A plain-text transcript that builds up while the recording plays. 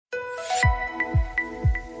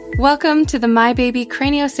Welcome to the My Baby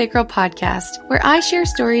Craniosacral podcast, where I share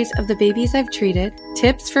stories of the babies I've treated,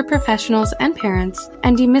 tips for professionals and parents,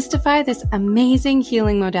 and demystify this amazing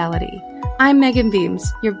healing modality. I'm Megan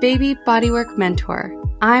Beams, your baby bodywork mentor.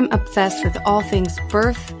 I'm obsessed with all things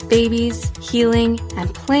birth, babies, healing,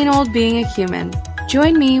 and plain old being a human.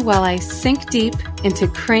 Join me while I sink deep into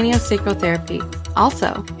craniosacral therapy.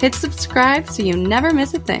 Also, hit subscribe so you never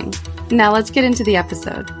miss a thing. Now let's get into the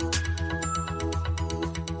episode.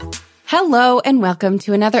 Hello and welcome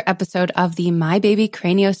to another episode of the My Baby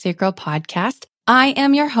Craniosacral podcast. I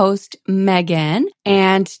am your host, Megan,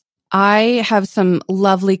 and I have some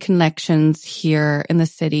lovely connections here in the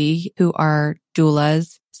city who are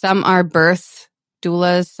doulas. Some are birth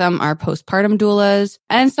doulas, some are postpartum doulas,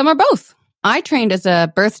 and some are both. I trained as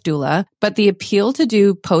a birth doula, but the appeal to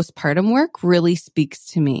do postpartum work really speaks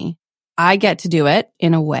to me. I get to do it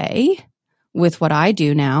in a way with what I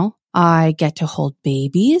do now. I get to hold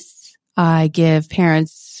babies. I give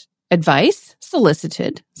parents advice,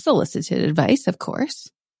 solicited advice, of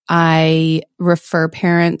course. I refer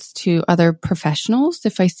parents to other professionals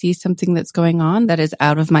if I see something that's going on that is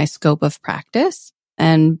out of my scope of practice.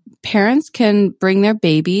 And parents can bring their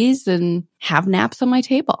babies and have naps on my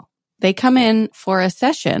table. They come in for a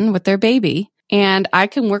session with their baby, and I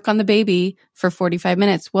can work on the baby for 45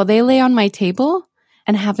 minutes while they lay on my table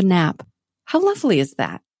and have a nap. How lovely is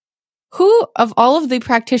that? Who of all of the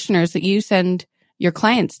practitioners that you send your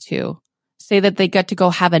clients to say that they get to go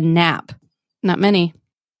have a nap? Not many.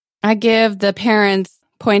 I give the parents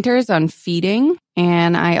pointers on feeding,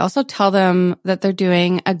 and I also tell them that they're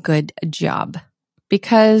doing a good job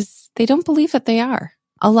because they don't believe that they are.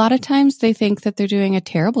 A lot of times they think that they're doing a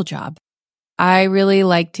terrible job. I really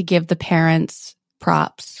like to give the parents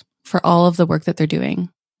props for all of the work that they're doing.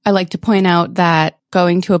 I like to point out that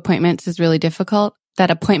going to appointments is really difficult,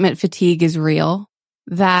 that appointment fatigue is real,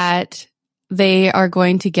 that they are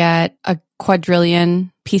going to get a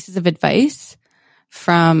quadrillion pieces of advice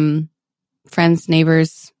from friends,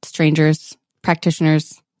 neighbors, strangers,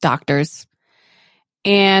 practitioners, doctors,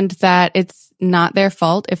 and that it's not their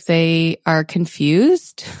fault if they are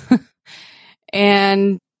confused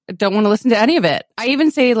and don't want to listen to any of it. I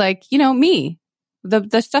even say, like, me,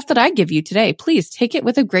 the stuff that I give you today, please take it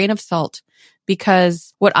with a grain of salt,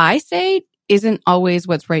 because what I say isn't always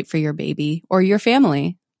what's right for your baby or your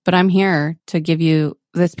family. But I'm here to give you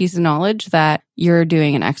this piece of knowledge that you're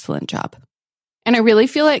doing an excellent job. And I really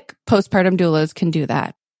feel like postpartum doulas can do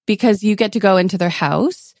that, because you get to go into their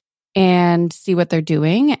house and see what they're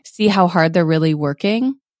doing, see how hard they're really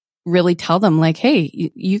working, really tell them, like, hey,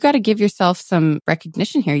 you got to give yourself some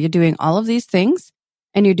recognition here. You're doing all of these things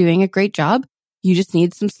and you're doing a great job. You just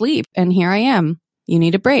need some sleep. And here I am. You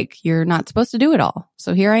need a break. You're not supposed to do it all.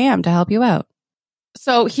 So here I am to help you out.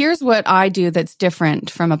 So here's what I do that's different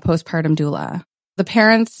from a postpartum doula. The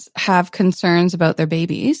parents have concerns about their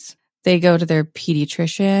babies. They go to their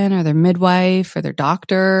pediatrician or their midwife or their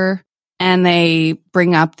doctor, and they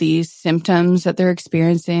bring up these symptoms that they're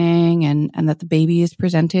experiencing and that the baby is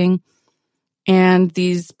presenting. And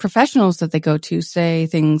these professionals that they go to say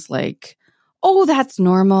things like, oh, that's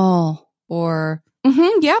normal, or,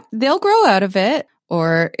 yep, they'll grow out of it,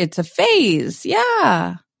 or it's a phase,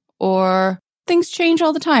 yeah, or things change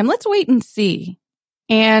all the time. Let's wait and see.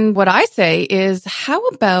 And what I say is, how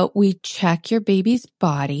about we check your baby's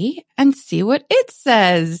body and see what it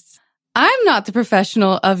says? I'm not the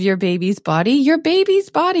professional of your baby's body. Your baby's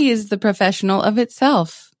body is the professional of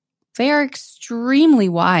itself. They are extremely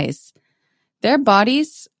wise. Their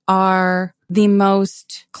bodies are the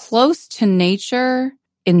most close to nature,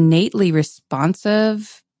 innately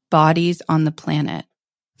responsive bodies on the planet.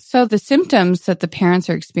 So the symptoms that the parents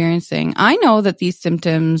are experiencing, I know that these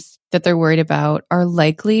symptoms that they're worried about are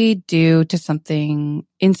likely due to something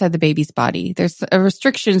inside the baby's body. There's a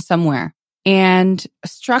restriction somewhere. And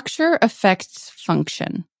structure affects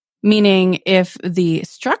function, meaning if the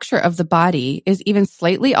structure of the body is even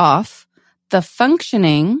slightly off, the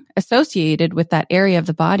functioning associated with that area of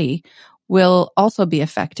the body will also be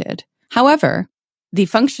affected. However, the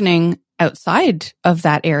functioning outside of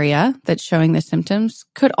that area that's showing the symptoms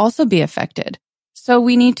could also be affected. So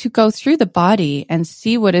we need to go through the body and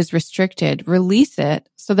see what is restricted, release it,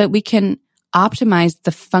 so that we can optimize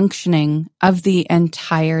the functioning of the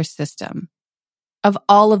entire system, of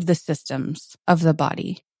all of the systems of the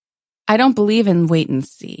body. I don't believe in wait and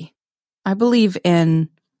see. I believe in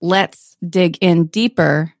let's dig in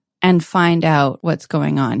deeper and find out what's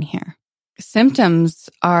going on here. Symptoms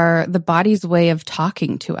are the body's way of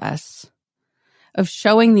talking to us, of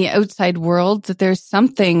showing the outside world that there's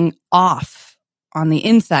something off on the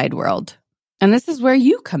inside world. And this is where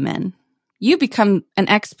you come in. you become an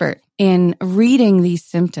expert in reading these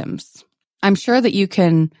symptoms. I'm sure that you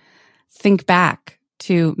can think back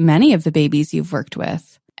to many of the babies you've worked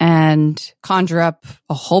with and conjure up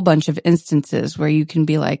a whole bunch of instances where you can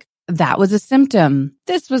be like, that was a symptom.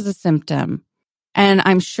 This was a symptom. And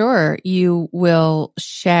I'm sure you will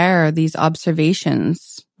share these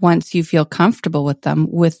observations once you feel comfortable with them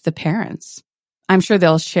with the parents. I'm sure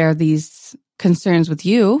they'll share these concerns with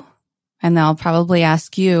you, and they'll probably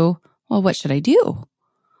ask you, well, what should I do?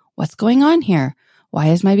 What's going on here? Why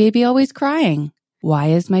is my baby always crying? Why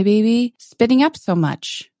is my baby spitting up so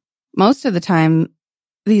much? Most of the time,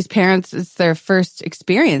 these parents, it's their first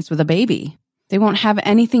experience with a baby. They won't have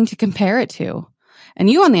anything to compare it to. And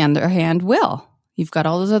you, on the other hand, will. You've got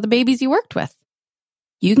all those other babies you worked with.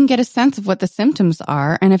 You can get a sense of what the symptoms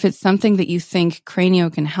are, and if it's something that you think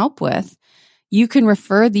Cranio can help with, you can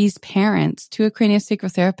refer these parents to a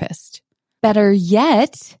craniosacral therapist. Better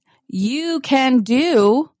yet, you can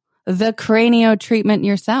do the cranio treatment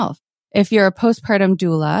yourself. If you're a postpartum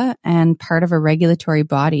doula and part of a regulatory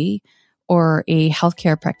body or a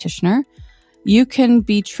healthcare practitioner, you can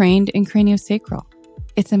be trained in craniosacral.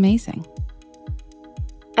 It's amazing.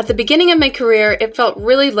 At the beginning of my career, it felt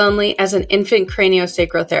really lonely as an infant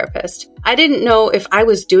craniosacral therapist. I didn't know if I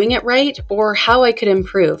was doing it right or how I could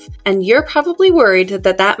improve. And you're probably worried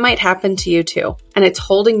that might happen to you too. And it's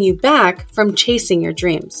holding you back from chasing your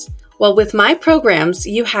dreams. Well, with my programs,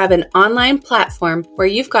 you have an online platform where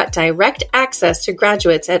you've got direct access to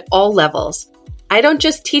graduates at all levels. I don't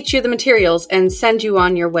just teach you the materials and send you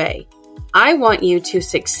on your way. I want you to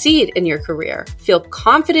succeed in your career, feel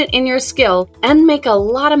confident in your skill, and make a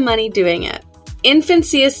lot of money doing it. Infant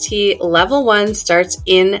CST Level 1 starts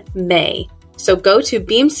in May. So go to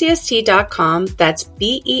beamcst.com, that's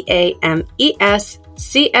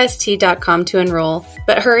BEAMESCST.com to enroll.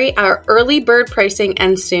 But hurry, our early bird pricing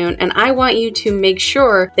ends soon, and I want you to make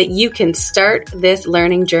sure that you can start this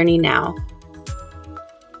learning journey now.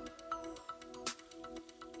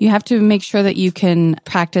 You have to make sure that you can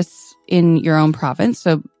practice in your own province.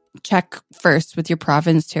 So check first with your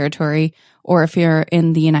province, territory, or if you're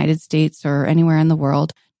in the United States or anywhere in the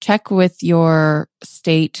world, check with your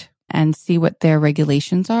state and see what their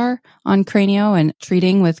regulations are on cranio and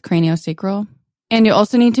treating with craniosacral. And you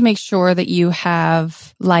also need to make sure that you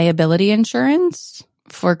have liability insurance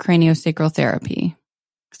for craniosacral therapy.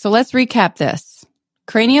 So let's recap this.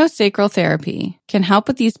 Craniosacral therapy can help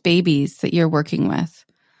with these babies that you're working with.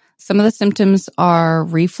 Some of the symptoms are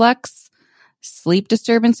reflux, sleep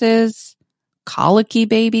disturbances, colicky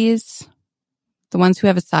babies, the ones who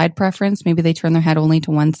have a side preference, maybe they turn their head only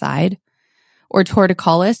to one side, or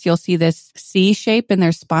torticollis. You'll see this C shape in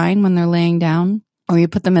their spine when they're laying down, or you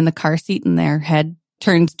put them in the car seat and their head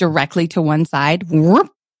turns directly to one side. You're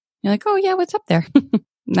like, oh yeah, what's up there?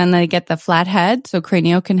 Then they get the flat head. So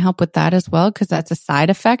Cranio can help with that as well, because that's a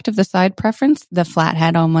side effect of the side preference, the flat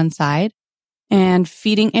head on one side. And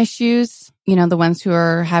feeding issues, the ones who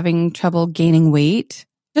are having trouble gaining weight,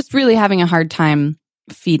 just really having a hard time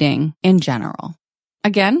feeding in general.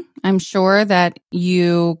 Again, I'm sure that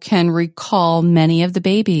you can recall many of the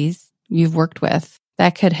babies you've worked with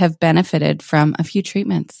that could have benefited from a few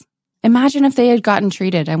treatments. Imagine if they had gotten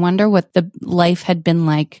treated. I wonder what the life had been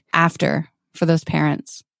like after for those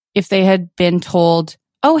parents. If they had been told,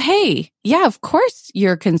 oh, hey, yeah, of course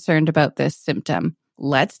you're concerned about this symptom.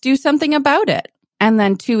 Let's do something about it. And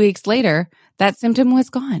then 2 weeks later, that symptom was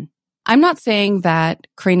gone. I'm not saying that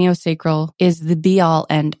craniosacral is the be-all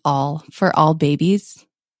end all for all babies,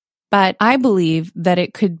 but I believe that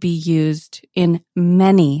it could be used in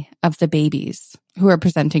many of the babies who are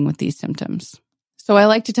presenting with these symptoms. So I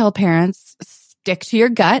like to tell parents, stick to your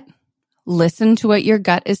gut, listen to what your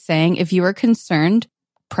gut is saying. If you are concerned,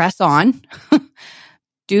 press on.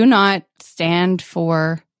 Do not stand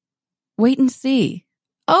for wait and see.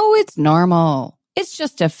 Oh, it's normal. It's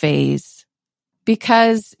just a phase.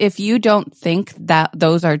 Because if you don't think that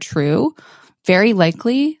those are true, very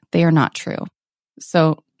likely they are not true.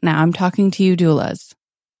 So now I'm talking to you doulas.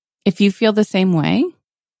 If you feel the same way,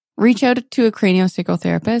 reach out to a craniosacral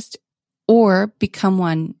therapist or become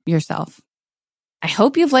one yourself. I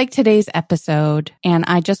hope you've liked today's episode. And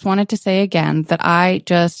I just wanted to say again that I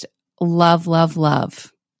just love, love,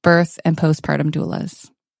 love birth and postpartum doulas.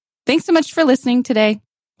 Thanks so much for listening today.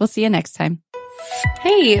 We'll see you next time.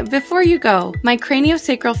 Hey, before you go, my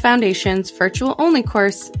Craniosacral Foundations virtual-only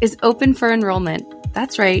course is open for enrollment.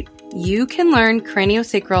 That's right. You can learn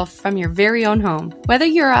craniosacral from your very own home. Whether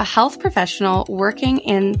you're a health professional working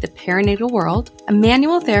in the perinatal world, a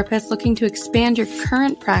manual therapist looking to expand your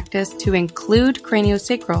current practice to include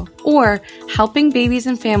craniosacral, or helping babies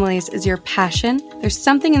and families is your passion, there's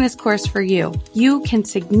something in this course for you. You can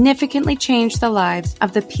significantly change the lives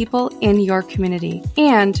of the people in your community.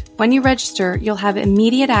 And when you register, you'll have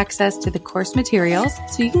immediate access to the course materials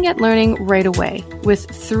so you can get learning right away. With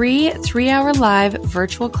 3-hour live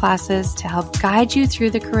virtual classes to help guide you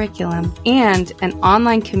through the curriculum and an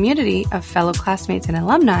online community of fellow classmates and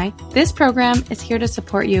alumni, this program is here to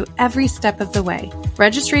support you every step of the way.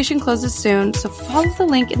 Registration closes soon, so follow the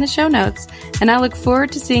link in the show notes, and I look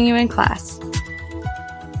forward to seeing you in class.